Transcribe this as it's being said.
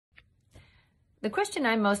The question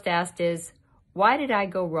I'm most asked is, why did I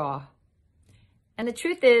go raw? And the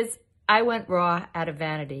truth is, I went raw out of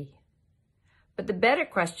vanity. But the better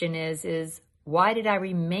question is why did I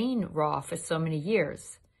remain raw for so many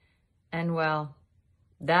years? And well,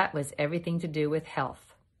 that was everything to do with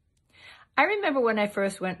health. I remember when I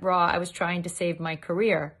first went raw, I was trying to save my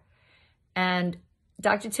career. And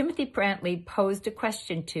Dr. Timothy Brantley posed a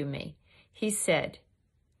question to me. He said,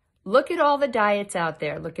 look at all the diets out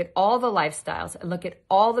there, look at all the lifestyles, and look at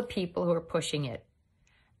all the people who are pushing it.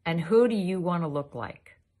 And who do you want to look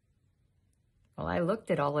like? Well, I looked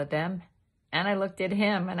at all of them, and I looked at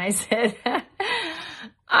him, and I said,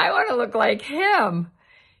 I want to look like him.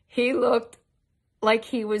 He looked like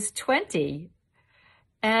he was 20.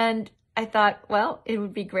 And I thought, well, it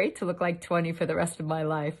would be great to look like 20 for the rest of my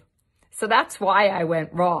life. So that's why I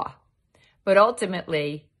went raw. But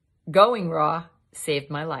ultimately, going raw saved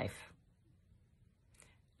my life.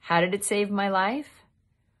 How did it save my life?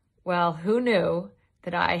 Well, who knew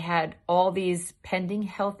that I had all these pending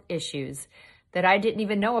health issues that I didn't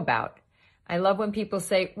even know about? I love when people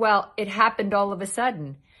say, well, it happened all of a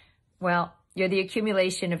sudden. Well, you're the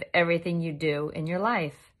accumulation of everything you do in your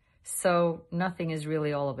life. So nothing is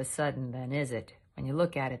really all of a sudden then, is it? When you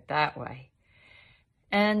look at it that way.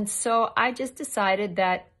 And so I just decided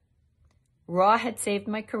that raw had saved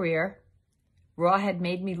my career. Raw had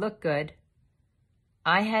made me look good.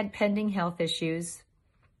 I had pending health issues.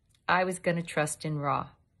 I was going to trust in raw.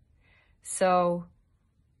 So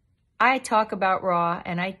I talk about raw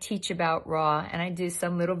and I teach about raw and I do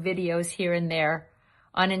some little videos here and there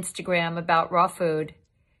on Instagram about raw food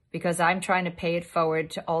because I'm trying to pay it forward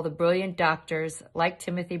to all the brilliant doctors like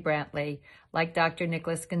Timothy Brantley, like Dr.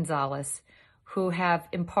 Nicholas Gonzalez, who have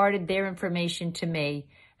imparted their information to me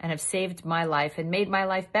and have saved my life and made my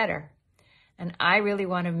life better. And I really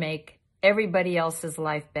want to make everybody else's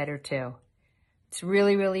life better too. It's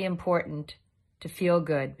really, really important to feel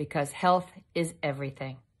good because health is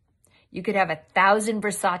everything. You could have 1,000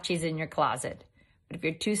 Versaces in your closet, but if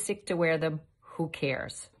you're too sick to wear them, who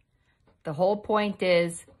cares? The whole point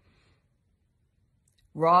is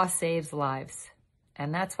raw saves lives.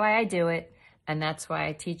 And that's why I do it. And that's why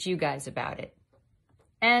I teach you guys about it.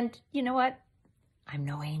 And you know what? I'm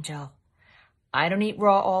no angel. I don't eat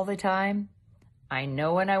raw all the time. I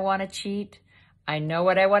know when I want to cheat. I know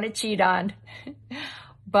what I want to cheat on.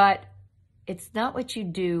 But it's not what you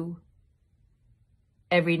do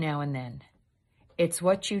every now and then. It's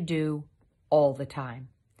what you do all the time.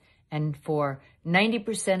 And for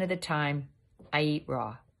 90% of the time, I eat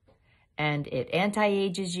raw. And it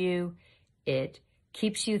anti-ages you. It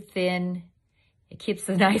keeps you thin. It keeps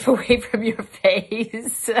the knife away from your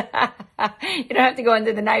face. You don't have to go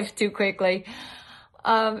into the knife too quickly.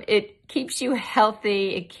 It keeps you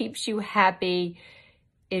healthy. It keeps you happy.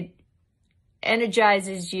 It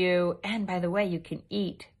energizes you. And by the way, you can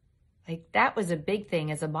eat. Like that was a big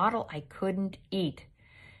thing. As a model, I couldn't eat.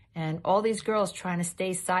 And all these girls trying to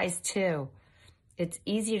stay size 2. It's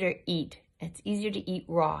easier to eat. It's easier to eat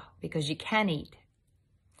raw because you can eat.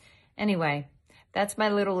 Anyway, that's my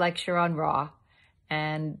little lecture on raw.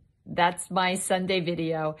 And that's my Sunday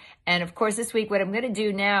video. And of course, this week, what I'm going to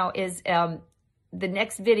do now is the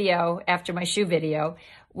next video after my shoe video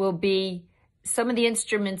will be some of the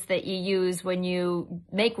instruments that you use when you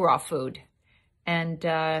make raw food. And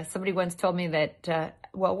somebody once told me that,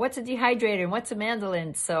 well, what's a dehydrator and what's a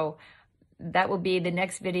mandolin? So that will be the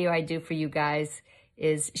next video I do for you guys,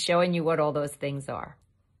 is showing you what all those things are.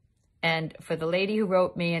 And for the lady who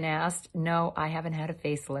wrote me and asked, no, I haven't had a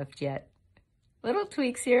facelift yet. Little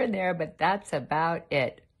tweaks here and there, but that's about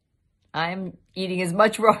it. I'm eating as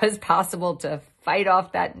much raw as possible to fight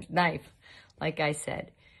off that knife, like I said.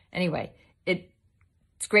 Anyway,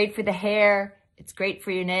 it's great for the hair. It's great for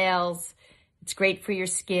your nails. It's great for your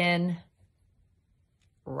skin.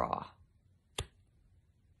 Raw.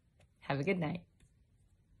 Have a good night.